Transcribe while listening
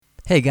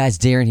Hey guys,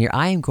 Darren here.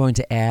 I am going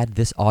to add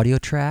this audio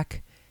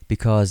track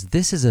because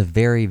this is a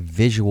very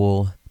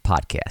visual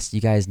podcast.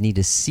 You guys need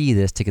to see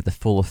this to get the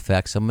full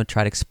effect. So I'm going to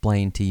try to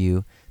explain to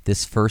you.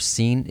 This first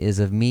scene is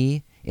of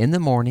me in the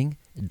morning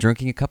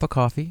drinking a cup of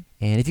coffee.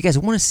 And if you guys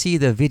want to see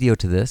the video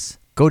to this,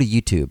 go to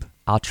YouTube.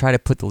 I'll try to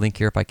put the link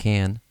here if I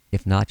can.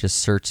 If not, just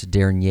search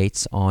Darren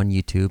Yates on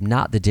YouTube.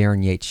 Not the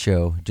Darren Yates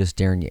Show, just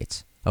Darren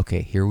Yates.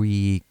 Okay, here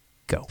we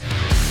go.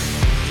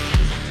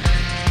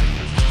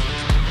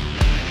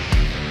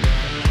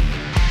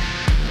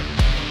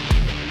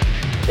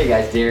 Hey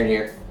guys, Darren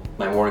here.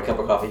 My morning cup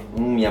of coffee,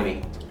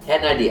 yummy.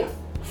 Had an idea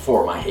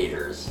for my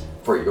haters,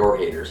 for your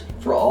haters,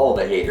 for all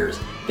the haters.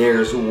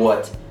 There's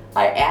what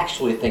I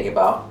actually think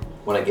about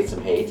when I get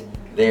some hate.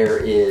 There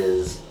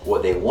is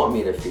what they want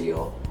me to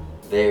feel.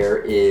 There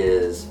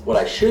is what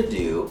I should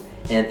do.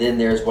 And then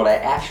there's what I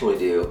actually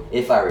do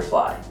if I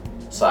reply.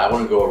 So I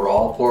want to go over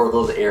all four of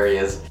those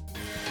areas.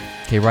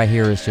 Okay, right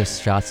here is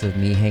just shots of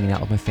me hanging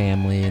out with my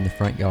family in the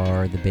front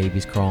yard. The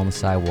baby's crawling on the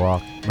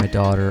sidewalk. My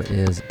daughter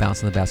is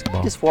bouncing the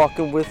basketball. Just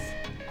walking with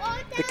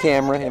the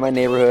camera in my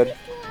neighborhood.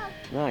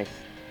 Nice.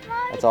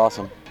 That's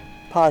awesome.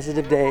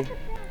 Positive day.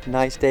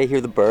 Nice day.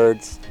 Hear the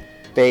birds.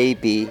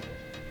 Baby.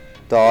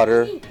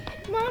 Daughter.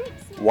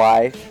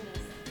 Wife.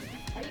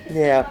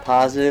 Yeah,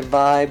 positive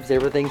vibes.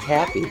 Everything's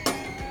happy.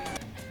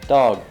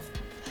 Dog.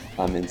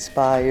 I'm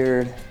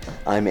inspired.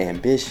 I'm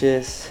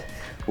ambitious.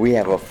 We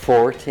have a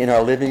fort in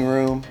our living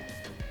room.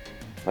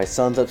 My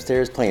son's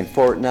upstairs playing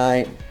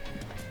Fortnite,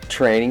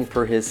 training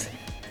for his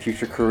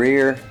future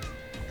career.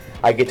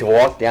 I get to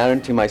walk down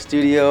into my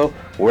studio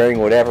wearing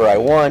whatever I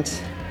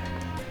want.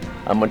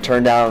 I'm gonna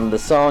turn down the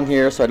song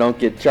here so I don't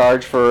get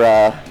charged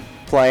for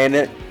playing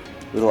it.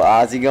 Little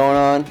Ozzy going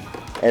on.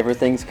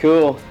 Everything's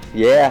cool.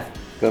 Yeah,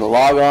 gonna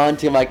log on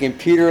to my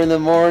computer in the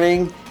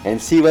morning and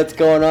see what's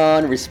going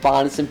on,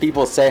 respond to some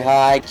people, say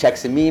hi, check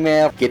some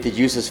email, get the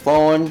juices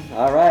flowing.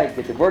 All right,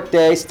 get the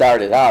workday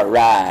started. All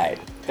right.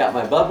 Got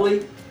my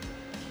bubbly,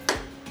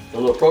 the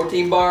little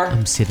protein bar.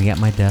 I'm sitting at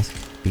my desk,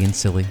 being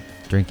silly,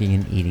 drinking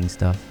and eating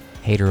stuff.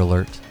 Hater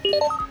alert.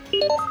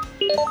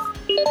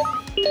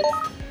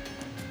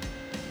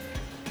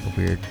 A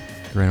weird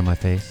grin on my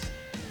face.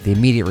 The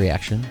immediate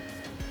reaction.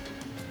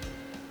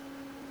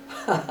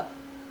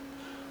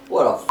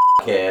 What a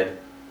f***head.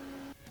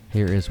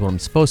 Here is what I'm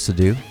supposed to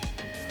do.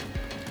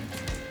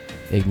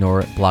 Ignore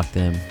it, block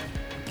them,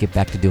 get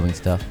back to doing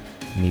stuff.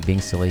 Me being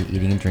silly,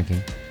 eating and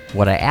drinking.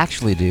 What I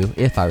actually do,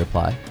 if I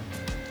reply,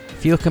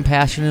 feel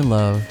compassion and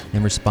love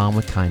and respond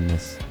with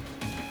kindness.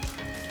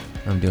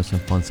 I'm doing some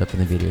fun stuff in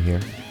the video here.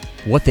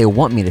 What they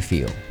want me to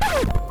feel.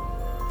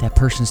 That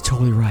person's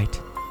totally right.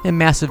 And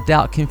massive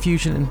doubt,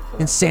 confusion, and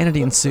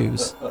insanity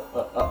ensues.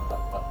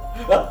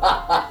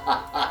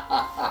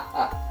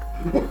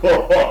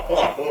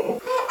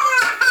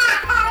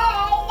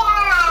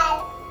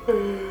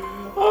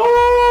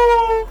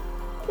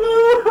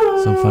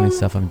 Some funny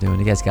stuff I'm doing.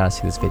 You guys gotta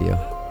see this video.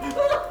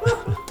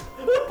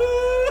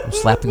 I'm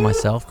slapping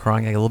myself,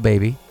 crying like a little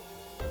baby.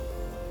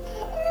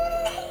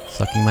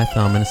 Sucking my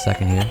thumb in a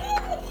second here.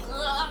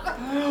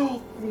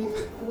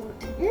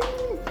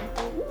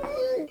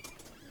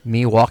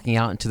 Me walking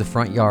out into the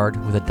front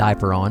yard with a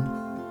diaper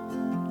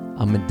on.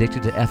 I'm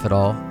addicted to F It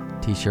All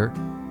t-shirt.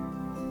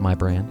 My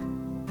brand.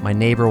 My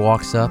neighbor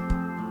walks up,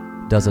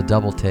 does a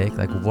double take,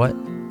 like what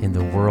in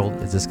the world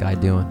is this guy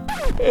doing?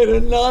 An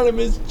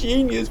anonymous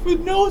genius with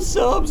no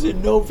subs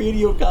and no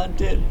video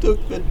content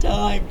took the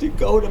time to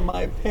go to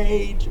my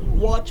page,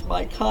 watch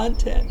my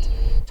content,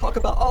 talk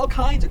about all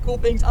kinds of cool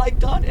things I've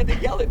done, and they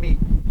yell at me.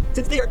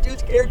 Since they are too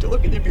scared to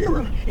look in the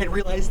mirror and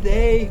realize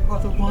they are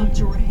the ones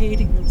who are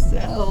hating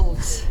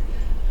themselves.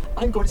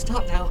 I'm going to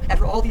stop now.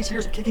 After all these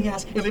years of kicking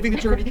ass and living the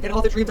journey and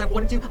all the dreams I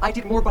wanted to, I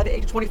did more by the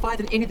age of 25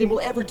 than anything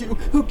will ever do.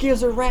 Who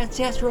gives a rat's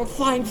ass for a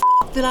flying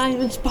that I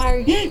am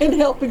inspiring and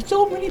helping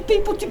so many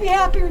people to be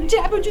happier and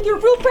tap into their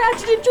real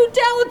passion and true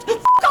talents.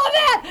 All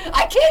that!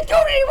 I can't do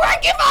it anymore. I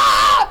give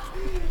up!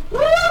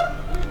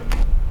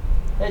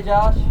 Hey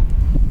Josh,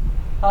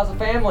 how's the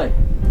family?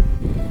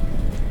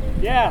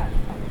 Yeah,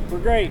 we're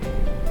great.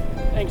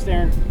 Thanks,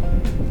 Darren.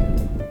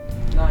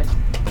 Nice.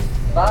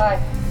 Bye.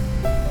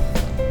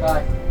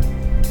 Bye.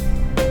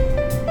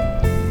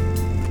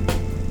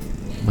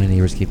 My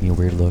neighbors give me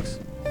weird looks.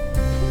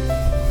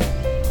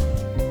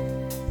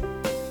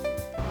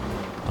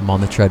 I'm on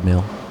the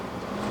treadmill.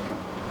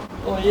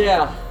 Oh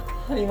yeah,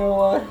 you know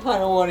what? I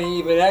don't want to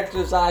even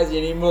exercise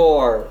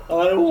anymore.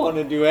 I don't want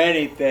to do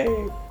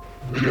anything.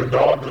 The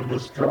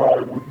anonymous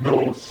guy with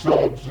no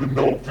subs and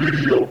no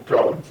video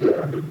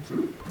content.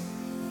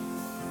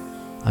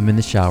 I'm in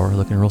the shower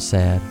looking real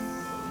sad.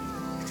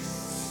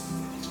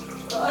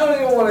 I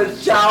don't even want to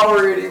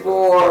shower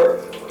anymore.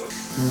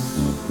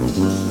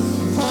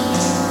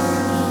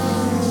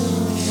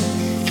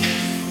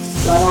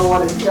 I don't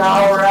want to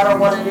shower. I don't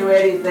want to do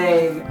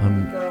anything.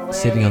 I'm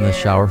sitting on the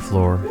shower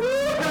floor.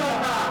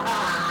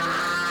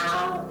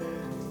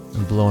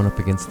 I'm blowing up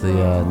against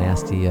the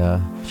nasty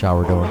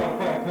shower door.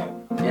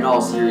 In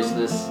all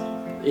seriousness,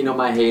 you know,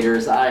 my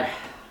haters, I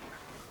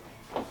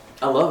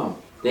love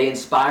them. They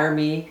inspire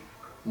me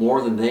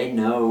more than they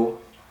know.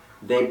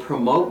 They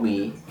promote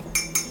me.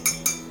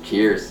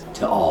 Cheers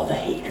to all the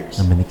haters.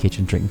 I'm in the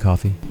kitchen drinking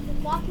coffee.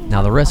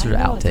 Now the rest of the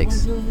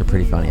outtakes are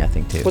pretty funny, I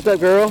think, too. What's up,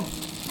 girl?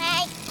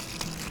 Hey.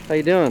 How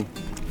you doing?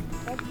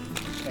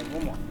 Okay,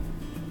 one more.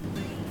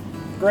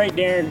 Great,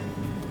 Darren.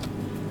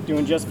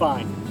 Doing just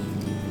fine.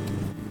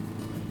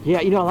 Yeah,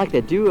 I like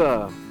that. Do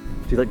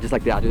like just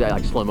like that. Do that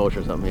like slow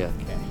motion or something. Yeah.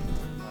 Okay.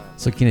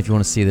 So, Ken, if you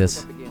want to see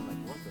this,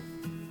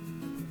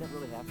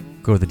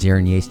 go to the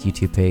Darren Yates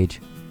YouTube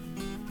page.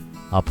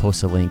 I'll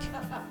post a link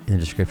in the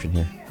description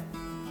here.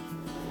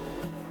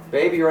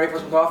 Baby, you ready for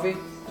some coffee?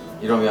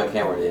 You don't be on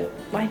camera, do you?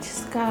 I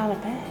just got out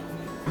of bed.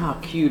 How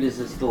cute is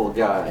this little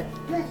guy?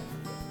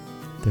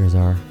 There's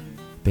our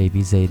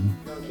baby Zayden.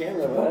 On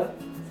camera, bud.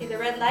 See the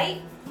red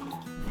light?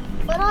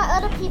 What are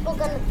other people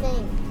gonna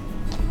think?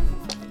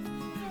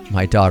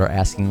 My daughter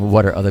asking,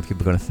 what are other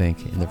people going to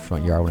think in the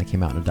front yard when I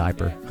came out in a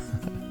diaper?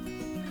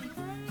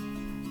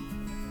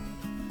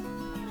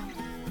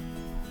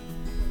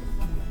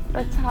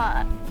 It's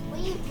hot. What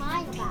are you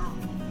crying about?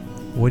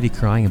 What are you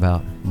crying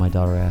about? My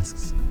daughter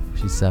asks.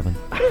 She's 7.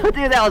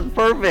 Dude, that was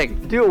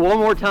perfect. Do it one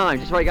more time,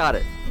 just so I got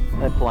it.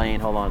 That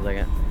plane, hold on a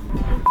second.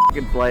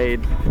 Freaking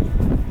blade.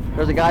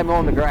 There's a guy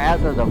mowing the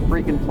grass, there's a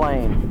freaking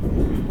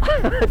plane.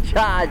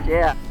 Josh,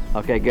 yeah.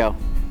 Okay, go.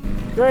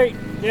 Great.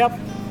 Yep.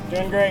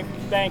 Doing great.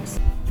 Thanks.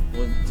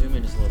 We'll zoom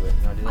in just a little bit.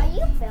 Can I do Are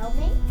you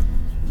filming?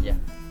 Yeah.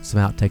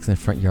 Some outtakes in the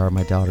front yard.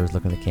 My daughter's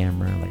looking at the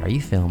camera like, are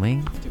you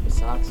filming? Stupid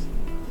socks.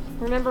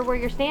 Remember where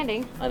you're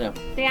standing. I know.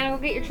 Diana,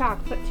 go get your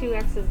chalk. Put 2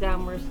 X's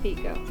down where his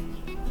feet go.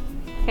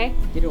 Okay?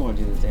 You don't want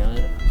to do this, Dan.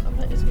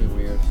 It's gonna be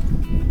weird.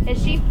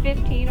 Is she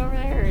 15 over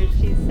there or is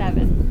she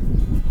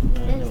 7?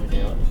 I know we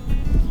do it.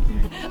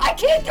 I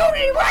can't do it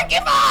anymore. I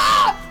give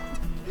up.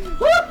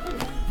 What?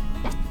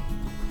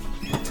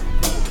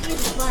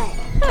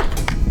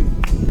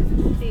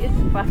 She is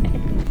fine.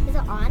 Is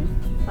it on?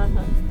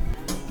 Uh-huh.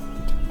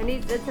 I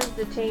need this is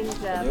to change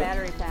the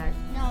battery pack.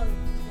 No.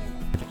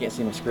 I can't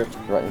see my script.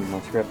 Right in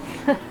my script.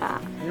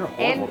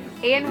 And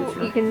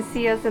you can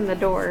see us in the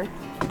door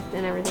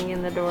and everything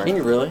in the door. Can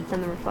you really?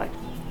 And the reflect.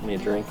 I need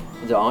a drink.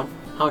 Is it on?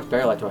 How much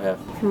battery life do I have?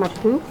 How much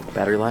who?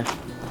 Battery life.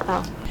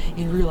 Oh.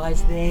 And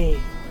realize they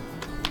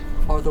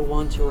are the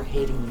ones who are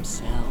hating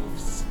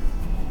themselves.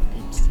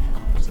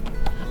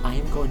 I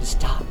am going to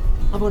stop.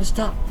 I'm going to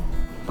stop.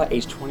 By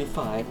age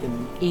 25,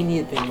 then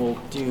anything will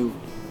do.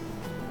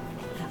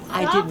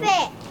 Stop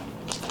it.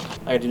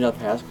 I do not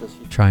pass because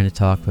Trying to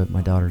talk, but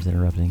my daughter's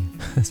interrupting.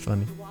 That's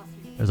funny.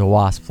 There's a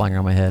wasp flying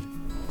around my head.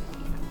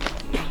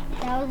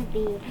 That was a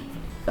bee.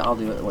 I'll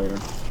do it later.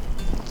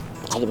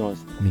 I'll do it.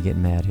 Me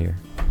getting mad here.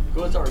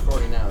 Go and start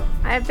recording now.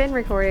 I've been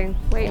recording,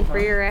 waiting for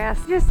your ass.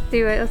 Just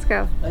do it. Let's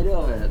go. I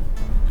know it.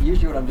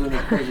 Usually what I'm doing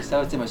is crazy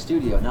stuff. It's in my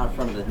studio, not in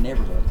front of the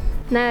neighborhood.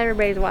 Not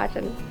everybody's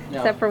watching. No.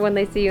 Except for when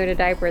they see you in a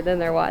diaper, then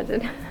they're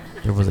watching.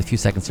 There was a few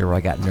seconds there where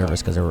I got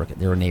nervous because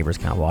there were neighbors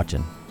kind of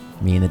watching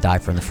me in the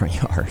diaper in the front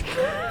yard.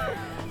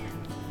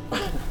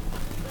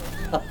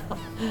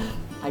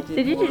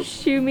 Did you just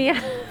shoo me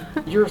out?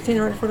 You were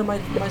standing right in front of my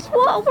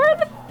Well, where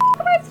the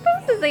am I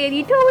supposed to say it?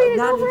 You told me to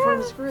not go in front of around.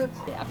 the script.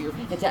 Yeah,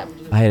 it's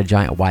happening. I had a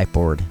giant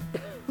whiteboard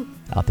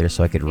out there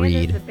so I could And there's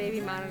the read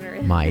baby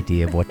monitor. my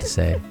idea of what to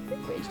say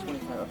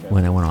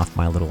when I went off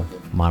my little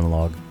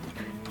monologue.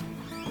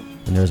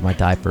 And there's my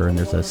diaper, and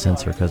there's a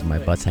sensor because my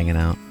butt's hanging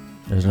out.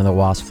 There's another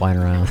wasp flying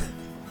around.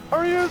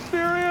 Are you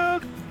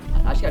serious?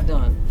 I just got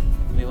done.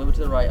 I'm gonna move it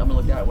to the right. I'm gonna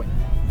look that way.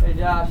 Hey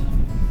Josh,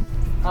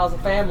 how's the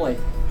family?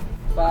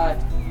 Bye.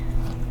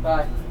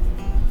 Bye.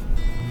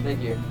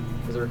 Thank you.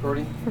 Is it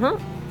recording? Uh-huh. All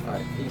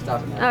right, you can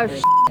stop it now. Oh,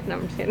 Thanks. no,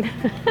 I'm just kidding.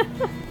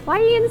 Why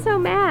are you getting so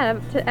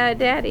mad to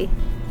Daddy?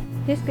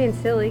 He's being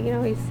silly. You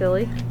know he's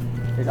silly.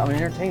 I'm an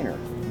entertainer.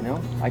 You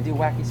know, I do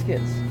wacky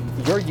skits.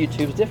 Your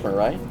YouTube's different,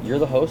 right? You're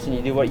the host and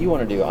you do what you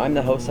want to do. I'm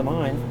the host of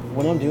mine.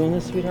 When I'm doing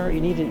this, sweetheart,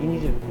 you need to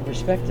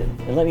respect it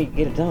and let me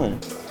get it done.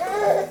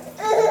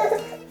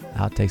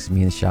 Outtakes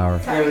me in the shower.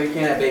 Hey, we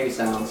can't have baby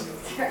sounds.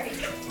 Sorry.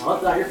 Well,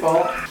 it's not your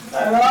fault.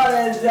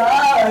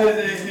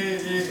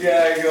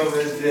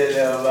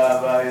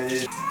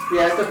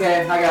 Yeah, it's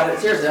okay. I got it.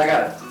 Seriously, I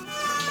got it.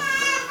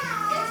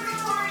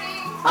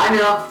 I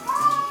know.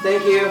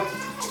 Thank you.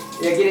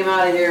 Yeah, get him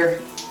out of here.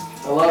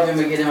 I love him,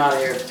 but get him out of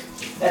here.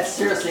 That's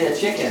seriously a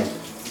chicken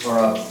or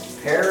a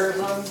pear or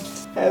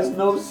something. Has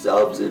no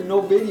subs and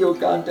no video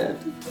content.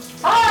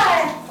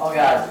 Oh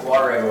God, it's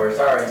water everywhere.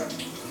 Sorry.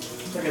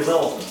 Look at his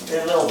little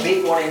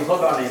beak won't even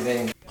hook on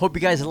anything. Hope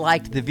you guys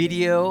liked the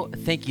video.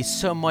 Thank you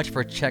so much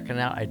for checking it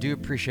out. I do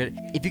appreciate it.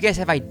 If you guys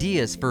have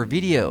ideas for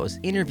videos,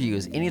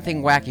 interviews,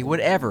 anything wacky,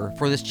 whatever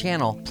for this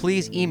channel,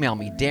 please email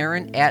me,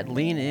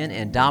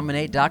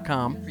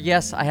 Darren@leaninanddominate.com.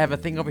 Yes, I have a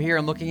thing over here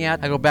I'm looking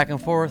at. I go back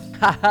and forth.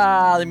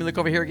 Haha, let me look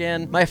over here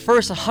again. My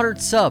first 100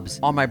 subs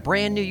on my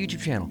brand new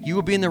YouTube channel. You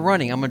will be in the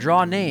running. I'm gonna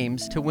draw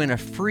names to win a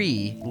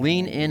free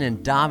Lean In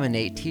and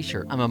Dominate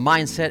t-shirt. I'm a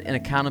mindset and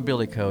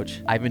accountability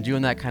coach. I've been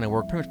doing that kind of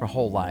work pretty much my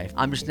whole life.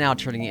 I'm just now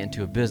turning it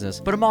into a business.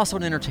 But a I'm also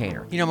an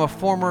entertainer. You know, I'm a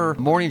former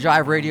morning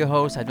drive radio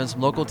host. I've done some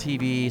local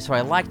TV, so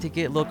I like to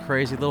get a little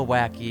crazy, a little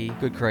wacky,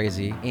 good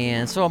crazy.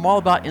 And so I'm all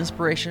about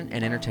inspiration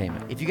and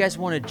entertainment. If you guys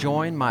want to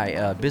join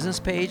my business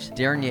page,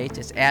 Darren Yates,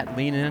 it's at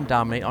Lean In and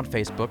Dominate on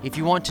Facebook. If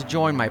you want to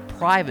join my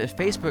private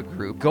Facebook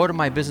group, go to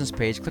my business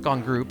page, click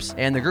on groups,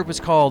 and the group is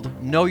called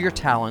Know Your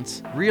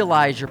Talents,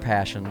 Realize Your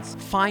Passions,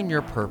 Find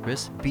Your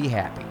Purpose, Be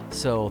Happy.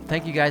 So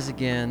thank you guys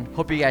again.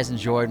 Hope you guys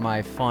enjoyed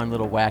my fun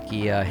little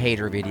wacky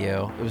hater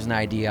video. It was an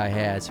idea I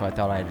had, so I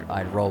thought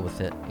I'd roll with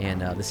it.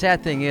 And the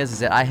sad thing is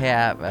that I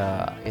have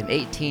an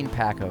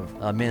 18-pack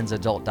of men's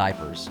adult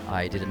diapers.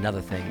 I did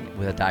another thing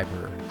with a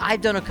diaper.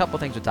 I've done a couple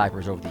things with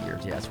diapers over the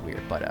years. Yeah, it's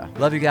weird, but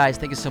love you guys.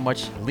 Thank you so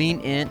much. Lean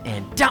in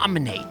and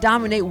dominate.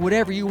 Dominate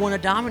whatever you want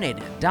to dominate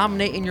in.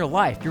 Dominate in your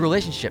life, your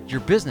relationship,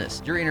 your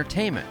business, your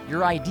entertainment,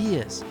 your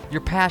ideas,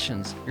 your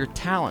passions, your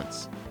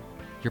talents,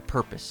 your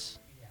purpose.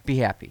 Be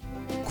happy.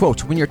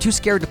 Quote, when you're too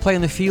scared to play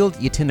on the field,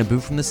 you tend to boo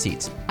from the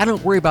seats. I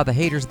don't worry about the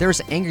haters. They're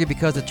just angry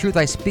because the truth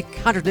I speak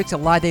contradicts a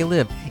lie they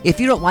live. If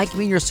you don't like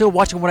me and you're still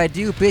watching what I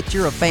do, bitch,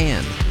 you're a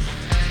fan.